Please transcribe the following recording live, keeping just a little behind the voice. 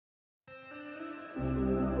Hello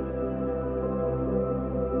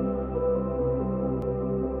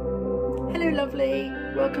lovely,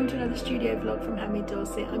 welcome to another studio vlog from Handmade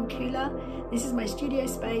Dorset. I'm Kuhla, this is my studio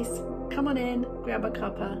space. Come on in, grab a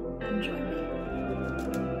cuppa and join me.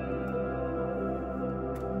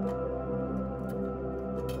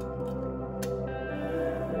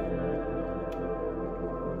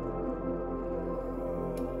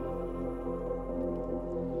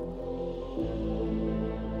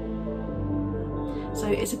 So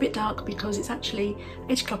it's a bit dark because it's actually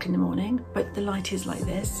 8 o'clock in the morning, but the light is like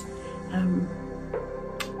this.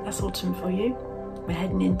 That's autumn for you. We're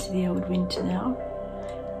heading into the old winter now.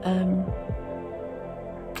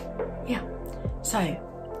 Yeah, so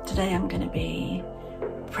today I'm going to be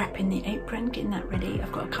prepping the apron, getting that ready.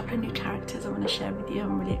 I've got a couple of new characters I want to share with you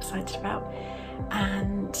I'm really excited about,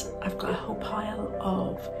 and I've got a whole pile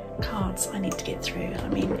of cards I need to get through. I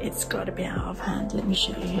mean, it's got to be out of hand. Let me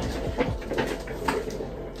show you.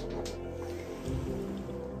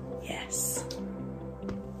 Yes,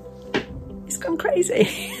 it's gone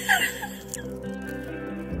crazy.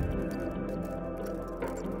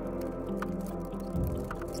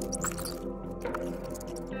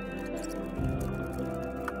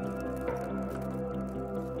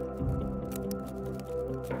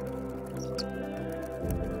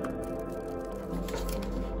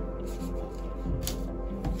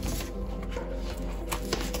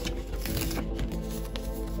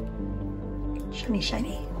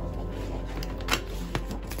 Shiny.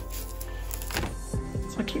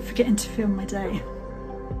 So I keep forgetting to film my day.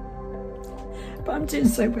 But I'm doing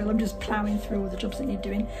so well, I'm just ploughing through all the jobs that need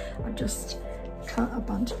doing. I've just cut a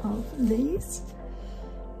bunch of these.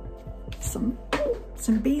 Some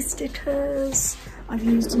bee stickers. I've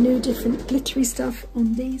used new different glittery stuff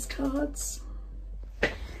on these cards.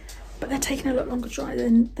 But they're taking a lot longer to dry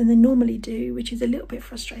than they normally do, which is a little bit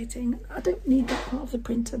frustrating. I don't need that part of the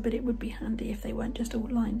printer, but it would be handy if they weren't just all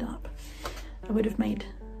lined up. I would have made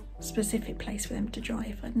a specific place for them to dry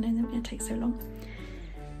if I'd known they were going to take so long.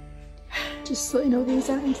 Just sorting all these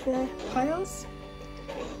out into their piles.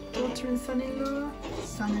 Daughter and son-in-law,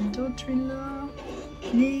 son and daughter-in-law,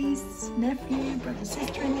 niece, nephew, brother,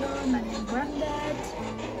 sister-in-law, nanny and granddad,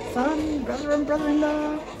 son, brother and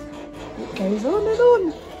brother-in-law. It goes on and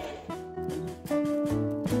on.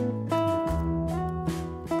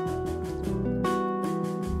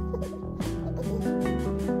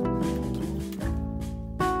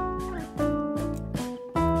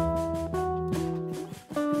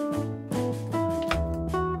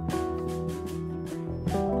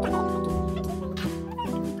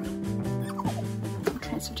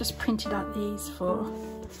 So I've just printed out these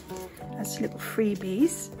as little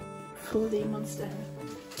freebies for the Monster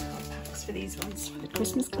card packs for these ones for the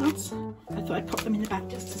Christmas cards. I thought I'd pop them in the back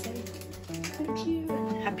just to say thank you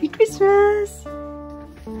and Happy Christmas.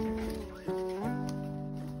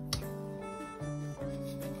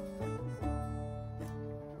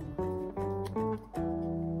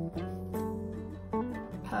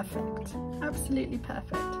 Perfect, absolutely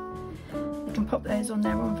perfect. You can pop those on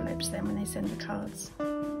their envelopes then when they send the cards.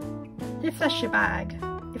 If that's your bag.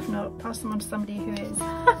 If not, pass them on to somebody who is.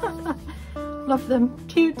 Love them,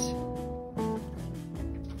 cute.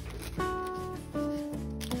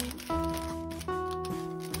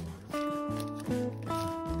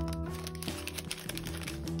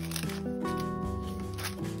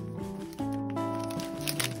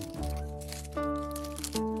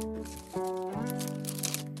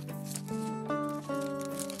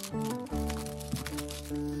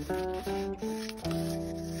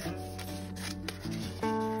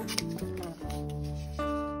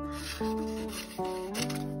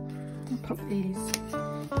 Pop these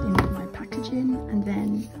in my packaging, and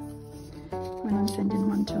then when I'm sending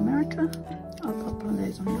one to America, I'll pop one of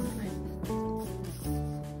those on the envelope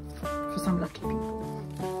for some lucky people.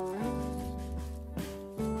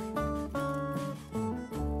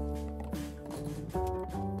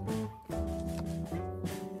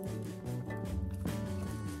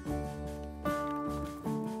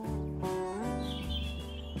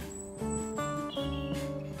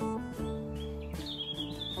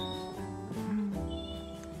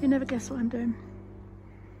 You never guess what I'm doing.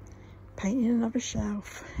 Painting another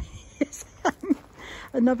shelf. Yes,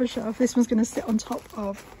 another shelf. This one's going to sit on top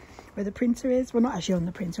of where the printer is. Well, not actually on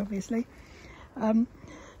the printer, obviously.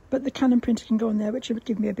 But the Canon printer can go on there, which would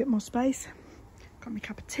give me a bit more space. Got my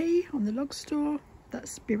cup of tea on the log store.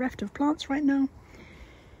 That's bereft of plants right now.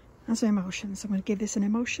 And some emulsions. I'm going to give this an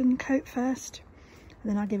emulsion coat first.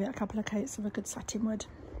 And then I'll give it a couple of coats of a good satin wood.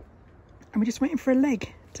 And we're just waiting for a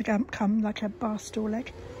leg to come like a bar stool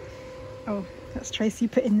leg. Oh, that's Tracy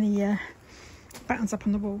putting the buttons up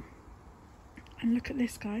on the wall. And look at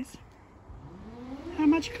this, guys. How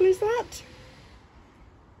magical is that?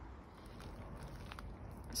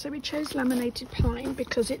 So we chose laminated pine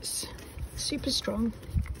because it's super strong,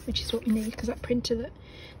 which is what we need, because that printer, that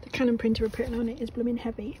the Canon printer we're putting on it, is blooming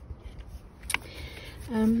heavy.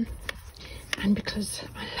 And because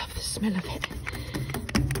I love the smell of it.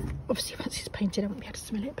 Obviously once it's painted I won't be able to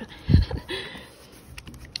smell it, but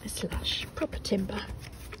it's lush, proper timber.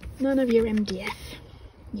 None of your MDF.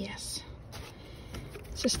 Yes.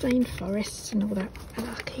 Sustained forests and all that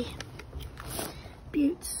malarkey.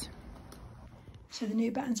 Beauts. So the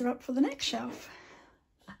new battens are up for the next shelf.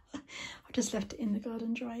 I've just left it in the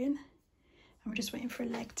garden drying. And we're just waiting for a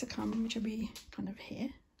leg to come, which will be kind of here,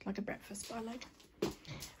 like a breakfast bar leg.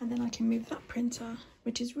 And then I can move that printer,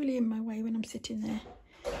 which is really in my way when I'm sitting there.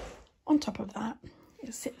 On top of that,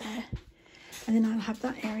 it'll sit there. And then I'll have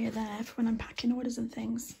that area there for when I'm packing orders and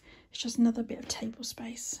things. It's just another bit of table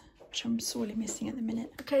space, which I'm sorely missing at the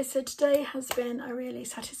minute. Okay, so today has been a really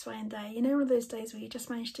satisfying day. You know, one of those days where you just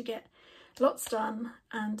managed to get lots done,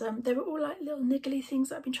 and they were all like little niggly things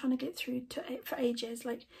that I've been trying to get through for ages,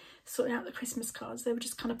 like sorting out the Christmas cards. They were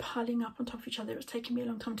just kind of piling up on top of each other. It was taking me a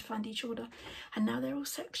long time to find each order, and now they're all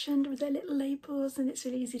sectioned with their little labels, and it's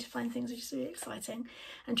really easy to find things, which is really exciting.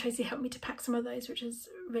 And Tracy helped me to pack some of those, which is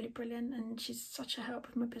really brilliant, and she's such a help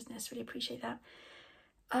with my business. Really appreciate that.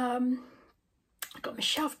 I got my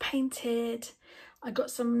shelf painted. I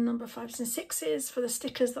got some number 5s and 6s for the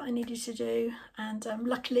stickers that I needed to do, and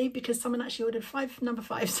luckily, because someone actually ordered 5 number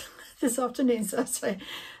 5s this afternoon, so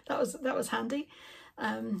that was handy.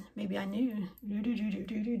 Maybe I knew.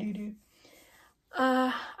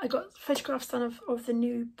 I got photographs done of the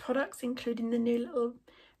new products, including the new little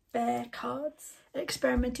bear cards. I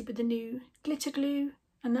experimented with the new glitter glue,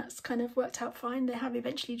 and that's kind of worked out fine. They have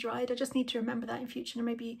eventually dried. I just need to remember that in future and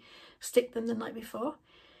maybe stick them the night before.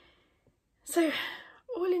 So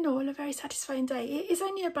all in all, a very satisfying day. It is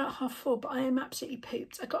only about 4:30, but I am absolutely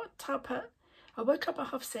pooped. I woke up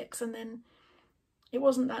at 6:30, and then it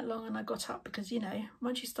wasn't that long and I got up, because, you know,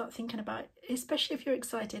 once you start thinking about it, especially if you're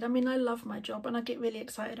excited. I mean, I love my job and I get really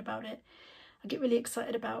excited about it. I get really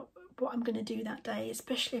excited about what I'm going to do that day,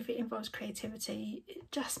 especially if it involves creativity.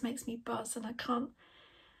 It just makes me buzz, and I can't,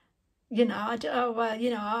 you know, I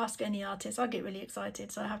ask any artist, I get really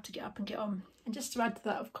excited, so I have to get up and get on. And just to add to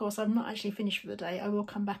that, of course, I'm not actually finished for the day. I will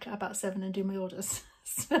come back at about 7 and do my orders.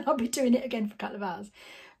 So I'll be doing it again for a couple of hours.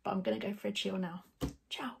 But I'm going to go for a chill now.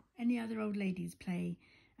 Ciao. Any other old ladies play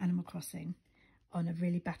Animal Crossing on a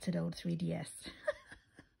really battered old 3DS?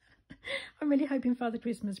 I'm really hoping Father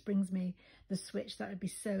Christmas brings me the Switch. That would be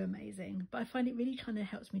so amazing. But I find it really kind of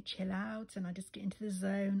helps me chill out, and I just get into the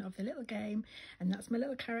zone of the little game. And that's my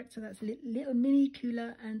little character. That's little mini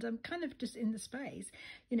Kuhla, and I'm kind of just in the space.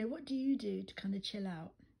 You know, what do you do to kind of chill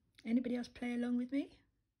out? Anybody else play along with me?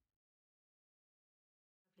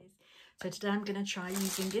 So today I'm going to try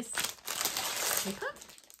using this paper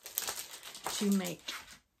to make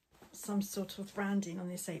some sort of branding on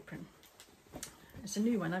this apron. It's a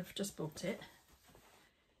new one, I've just bought it.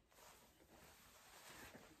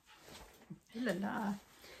 La la.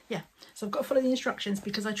 Yeah, so I've got to follow the instructions,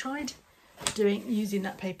 because I tried using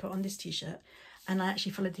that paper on this t-shirt, and I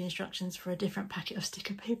actually followed the instructions for a different packet of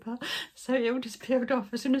sticker paper, so it all just peeled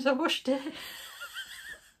off as soon as I washed it.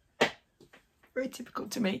 Very typical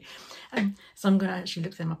to me. So I'm going to actually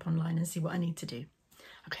look them up online and see what I need to do.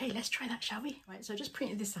 Okay, let's try that, shall we? Right, so I just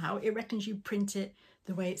printed this out. It reckons you print it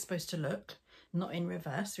the way it's supposed to look, not in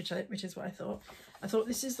reverse, which is what I thought. I thought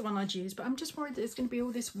this is the one I'd use, but I'm just worried that it's going to be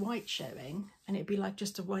all this white showing, and it'd be like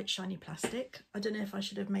just a white shiny plastic. I don't know if I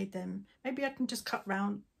should have made them. Maybe I can just cut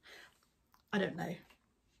round. I don't know.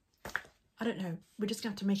 We're just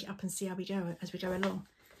going to have to make it up and see how we go as we go along.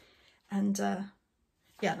 And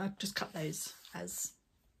yeah, I'll just cut those as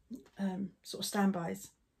sort of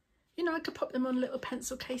standbys. You know, I could pop them on little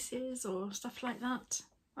pencil cases or stuff like that.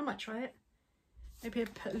 I might try it. Maybe I'll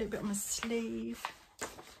put a little bit on my sleeve.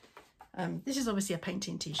 This is obviously a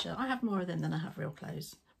painting t-shirt. I have more of them than I have real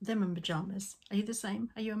clothes. Them and pyjamas. Are you the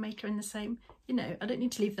same? Are you a maker in the same? You know, I don't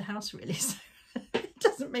need to leave the house really, so it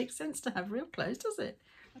doesn't make sense to have real clothes, does it?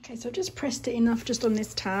 Okay, so I've just pressed it enough just on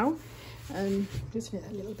this towel. Loosen it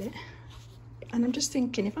a little bit. And I'm just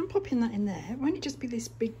thinking, if I'm popping that in there, won't it just be this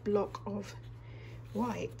big block of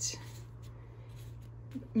white?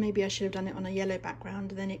 Maybe I should have done it on a yellow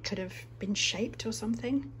background, and then it could have been shaped or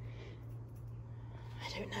something.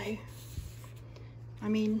 I don't know. I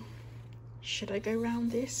mean, should I go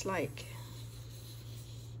around this like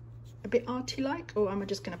a bit arty like, or am I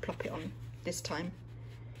just going to plop it on this time?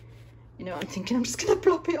 You know, I'm thinking I'm just going to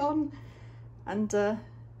plop it on and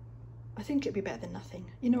I think it'd be better than nothing.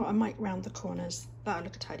 You know what, I might round the corners, that'll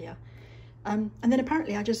look tidier. And then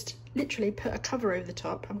apparently I just literally put a cover over the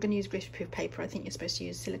top. I'm going to use greaseproof paper. I think you're supposed to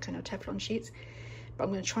use silicone or Teflon sheets, but I'm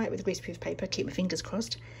going to try it with greaseproof paper, keep my fingers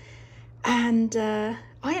crossed, and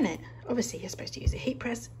iron it. Obviously you're supposed to use a heat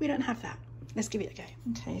press. We don't have that. Let's give it a go.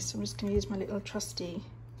 Okay, so I'm just going to use my little trusty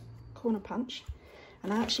corner punch,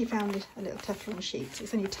 and I actually found a little Teflon sheet.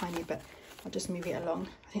 It's only tiny, but I'll just move it along.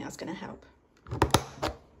 I think that's going to help.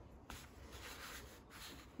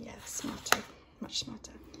 Yeah, smarter, much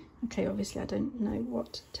smarter. Okay, obviously I don't know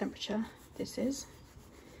what temperature this is.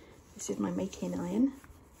 This is my making iron,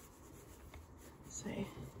 so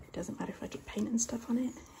it doesn't matter if I get paint and stuff on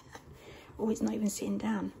it. Oh, it's not even sitting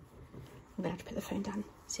down. I'm gonna have to put the phone down,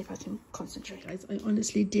 see if I can concentrate. Guys, I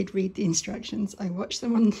honestly did read the instructions. I watched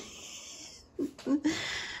them on...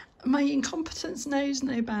 My incompetence knows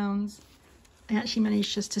no bounds. I actually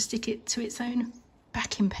managed just to stick it to its own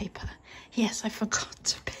backing paper. Yes, I forgot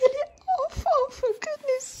to peel it off. Oh, for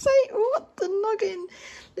goodness sake, what the noggin.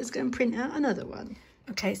 Let's go and print out another one.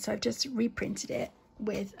 Okay, so I've just reprinted it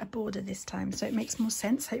with a border this time, so it makes more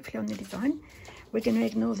sense, hopefully, on the design. We're going to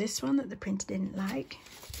ignore this one that the printer didn't like.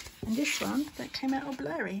 And this one that came out all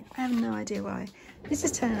blurry. I have no idea why. This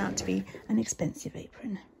is turning out to be an expensive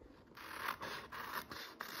apron.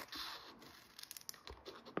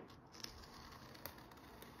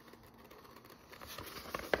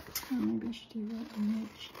 Oh, maybe I should do that on the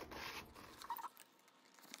edge.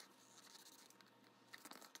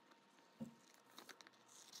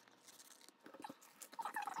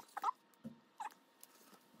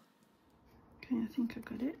 Okay, I think I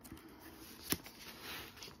got it.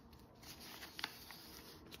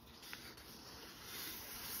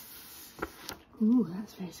 Ooh,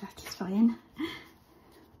 that's very satisfying.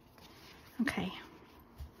 Okay.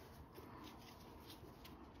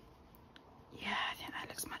 Yeah, I think that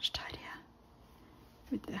looks much tidier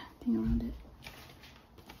with the thing around it.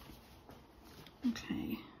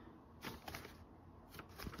 Okay.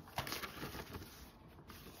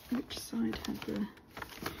 Which side had the...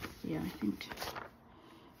 Yeah, I think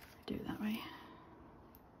do it that way.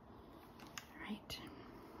 Right.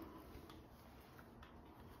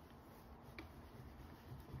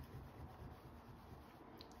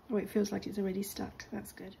 Oh, it feels like it's already stuck.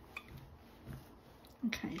 That's good.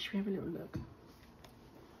 Okay, should we have a little look?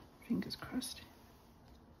 Fingers crossed.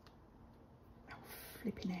 Oh,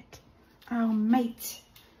 flipping heck. Oh, mate.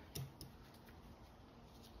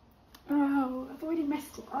 Oh, I've already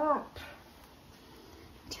messed it up.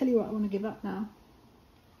 Tell you what, I want to give up now.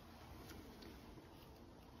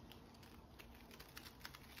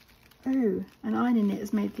 Oh, and ironing it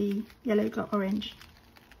has made the yellow got orange.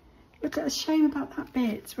 Look, at a shame about that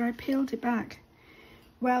bit where I peeled it back.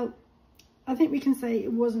 Well, I think we can say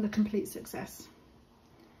it wasn't a complete success.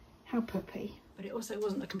 How puppy. But it also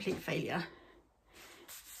wasn't a complete failure.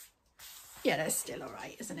 Yeah, that's still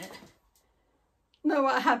alright, isn't it? Know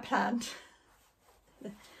what I had planned.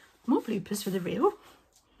 More bloopers for the reel.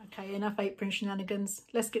 Okay, enough apron shenanigans.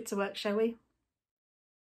 Let's get to work, shall we?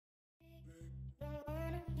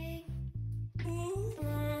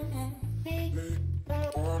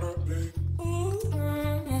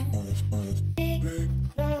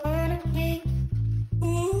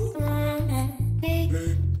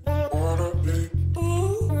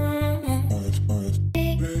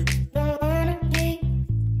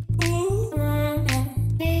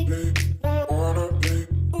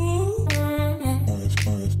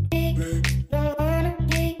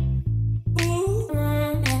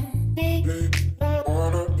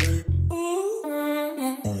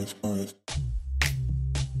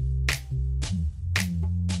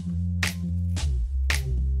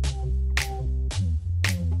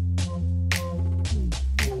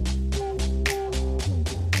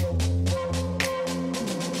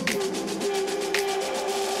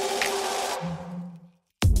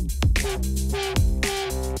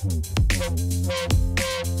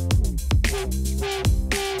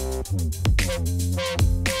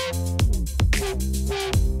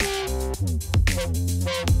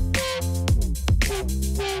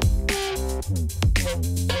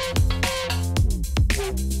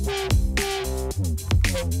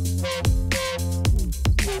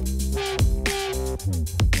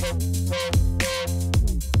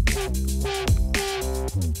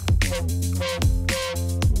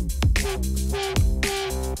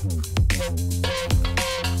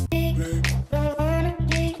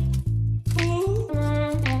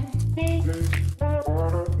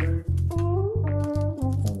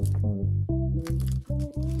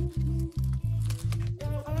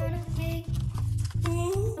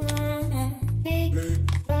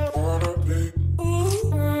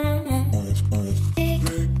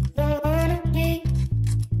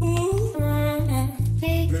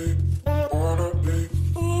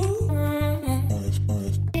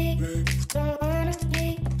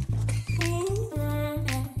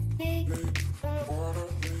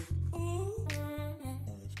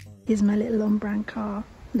 is my little on-brand car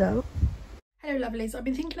though. Hello lovelies, I've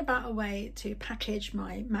been thinking about a way to package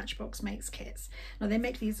my Matchbox Makes kits. Now they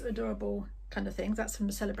make these adorable kind of things. That's from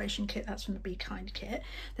the Celebration kit, that's from the Be Kind kit.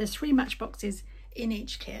 There's 3 matchboxes in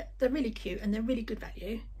each kit. They're really cute and they're really good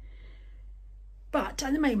value. But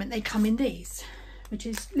at the moment they come in these, which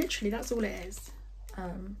is literally, that's all it is.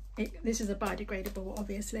 This is a biodegradable,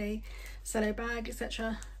 obviously, cello bag,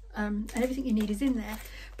 etc. And everything you need is in there.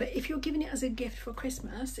 But if you're giving it as a gift for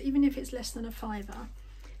Christmas, even if it's less than a £5,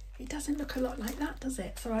 it doesn't look a lot like that, does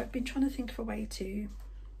it? So I've been trying to think of a way to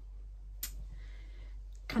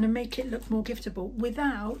kind of make it look more giftable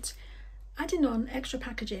without adding on extra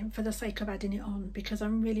packaging for the sake of adding it on, because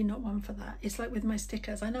I'm really not one for that. It's like with my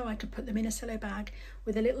stickers. I know I could put them in a cello bag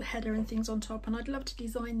with a little header and things on top, and I'd love to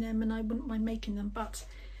design them and I wouldn't mind making them, but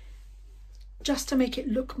just to make it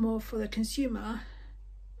look more for the consumer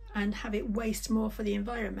and have it waste more for the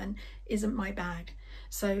environment isn't my bag.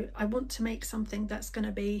 So I want to make something that's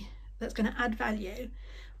going to add value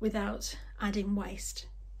without adding waste.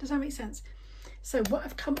 Does that make sense? So what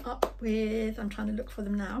I've come up with, I'm trying to look for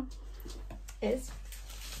them now, is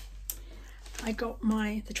I got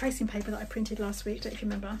the tracing paper that I printed last week, don't you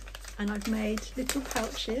remember? And I've made little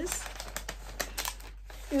pouches.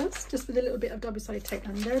 Yes, just with a little bit of double-sided tape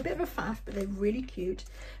on them. They're a bit of a faff, but they're really cute.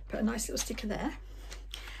 Put a nice little sticker there.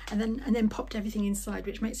 And then popped everything inside,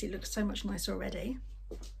 which makes it look so much nicer already.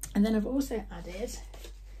 And then I've also added,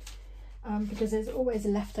 because there's always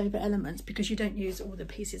leftover elements, because you don't use all the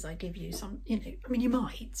pieces I give you. Some, you know, I mean, you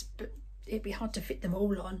might, but it'd be hard to fit them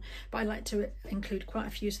all on. But I like to include quite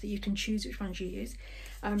a few so that you can choose which ones you use.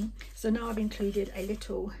 So now I've included a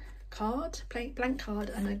little card, blank card,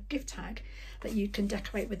 and a gift tag that you can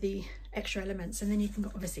decorate with the extra elements, and then you can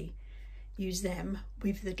obviously use them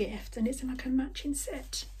with the gift, and it's like a matching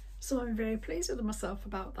set. So I'm very pleased with myself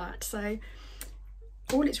about that. So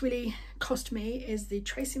all it's really cost me is the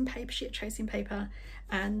tracing paper, sheet tracing paper,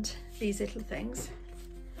 and these little things.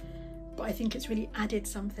 But I think it's really added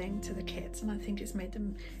something to the kits, and I think it's made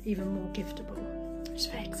them even more giftable. It's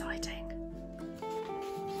very exciting.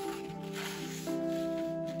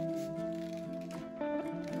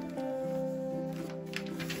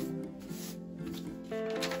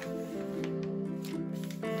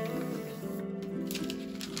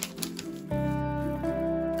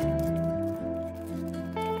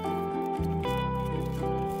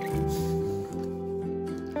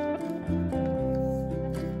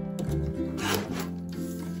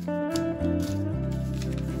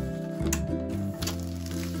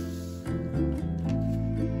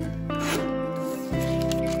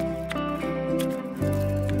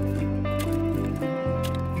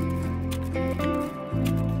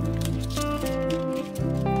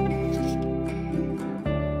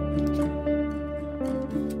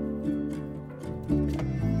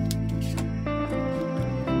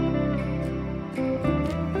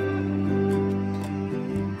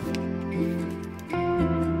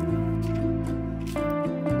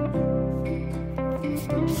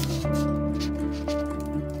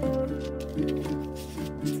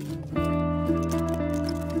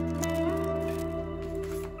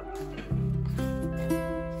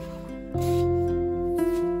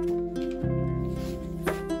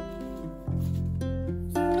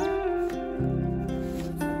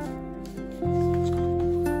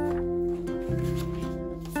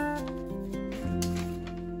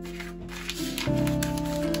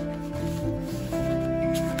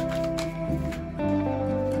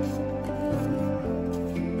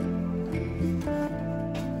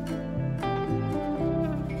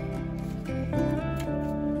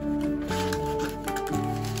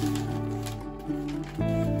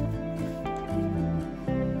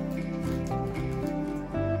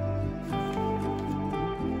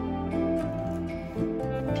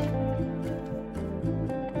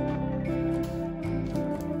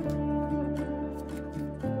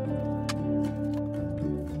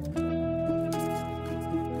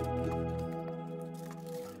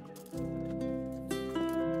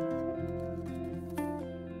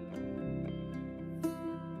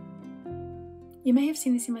 You may have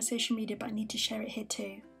seen this in my social media, but I need to share it here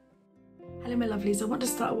too. Hello my lovelies, I want to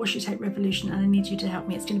start a washi tape revolution and I need you to help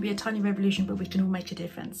me. It's going to be a tiny revolution, but we can all make a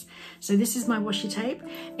difference. So this is my washi tape.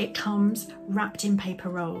 It comes wrapped in paper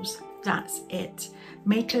rolls. That's it.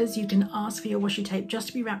 Makers, you can ask for your washi tape just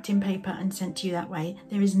to be wrapped in paper and sent to you that way.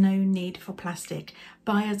 There is no need for plastic.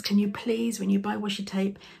 Buyers, can you please, when you buy washi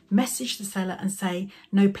tape, message the seller and say,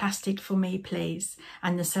 no plastic for me, please.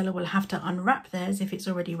 And the seller will have to unwrap theirs if it's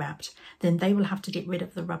already wrapped. Then they will have to get rid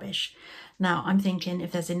of the rubbish. Now, I'm thinking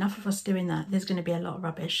if there's enough of us doing that, there's going to be a lot of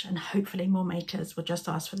rubbish, and hopefully more makers will just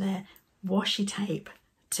ask for their washi tape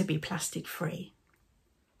to be plastic free.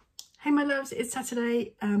 Hey my loves, it's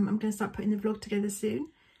Saturday. I'm going to start putting the vlog together soon.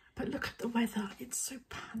 But look at the weather, it's so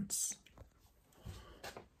pants.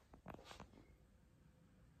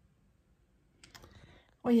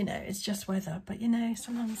 Well, you know, it's just weather, but you know,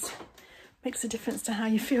 sometimes makes a difference to how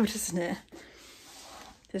you feel, doesn't it?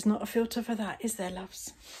 There's not a filter for that, is there,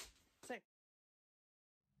 loves? So,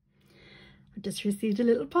 I just received a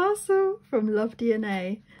little parcel from Love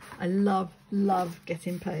DNA. I love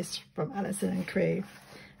getting posts from Alison and crew.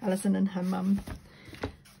 Alison and her mum.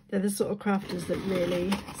 They're the sort of crafters that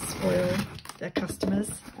really spoil their customers,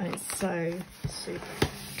 and it's so super.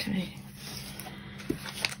 Okay.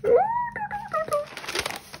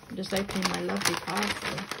 I'm just opening my lovely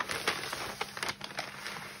parcel.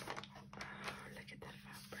 Oh, look at that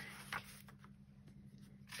fabric.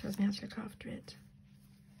 Tells me how to look after it.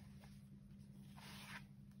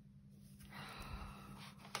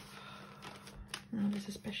 Now there's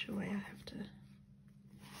a special way I have to do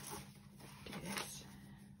this.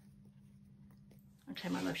 Okay,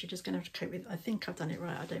 my love, you're just going to have to cope with, I think I've done it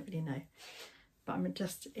right, I don't really know. But I'm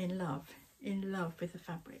just in love with the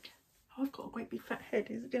fabric. Oh, I've got a great big fat head,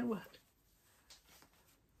 is it going to work?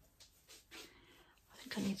 I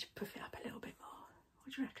think I need to puff it up a little bit more.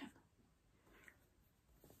 What do you reckon?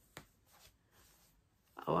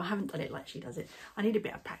 Oh, I haven't done it like she does it. I need a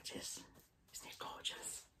bit of practice. Isn't it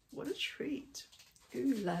gorgeous? What a treat.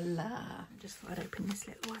 Ooh la la. I just thought I'd open this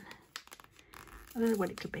little one. I don't know what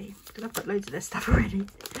it could be, because I've got loads of their stuff already.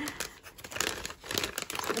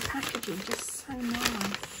 The packaging just so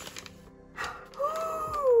nice.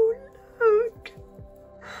 Oh, look.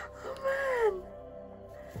 Oh man.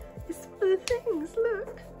 It's one of the things,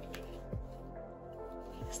 look.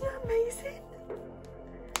 Isn't that amazing?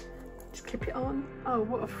 Just clip it on. Oh,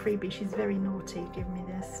 what a freebie. She's very naughty. Give me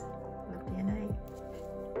this. Love DNA.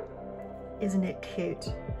 Isn't it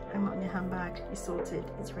cute? Hang it on your handbag. You're sorted.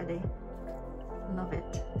 It's ready. Love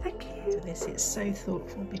it. Thank you. This it's so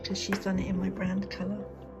thoughtful because she's done it in my brand colour,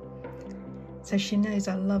 so she knows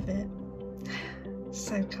I love it.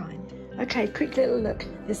 So kind. Okay, quick little look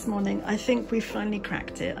this morning. I think we finally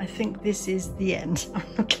cracked it. I think this is the end. I'm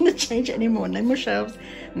not going to change it anymore. No more shelves,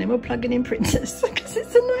 no more plugging in printers because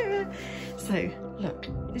it's a nightmare. So look,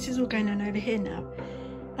 this is all going on over here now.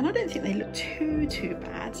 And I don't think they look too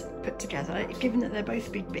bad put together, given that they're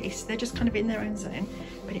both big beasts. They're just kind of in their own zone.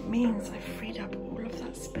 But it means I've freed up all of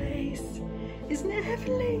that space. Isn't it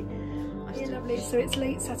heavenly? Yeah, lovely. So it's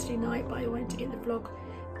late Saturday night, but I wanted to get the vlog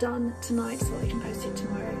done tonight so I can post it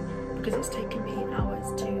tomorrow, because it's taken me hours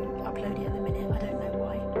to upload it at the minute. I don't know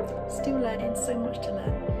why. Still learning, so much to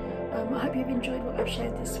learn. I hope you've enjoyed what I've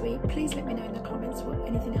shared this week. Please let me know in the comments what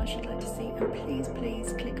anything else you'd like to see, and please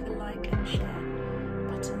click the like and share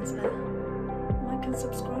buttons there. Like and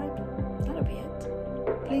subscribe. That'll be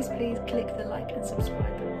it. Please click the like and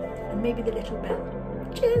subscribe, and maybe the little bell.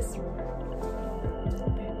 Cheers.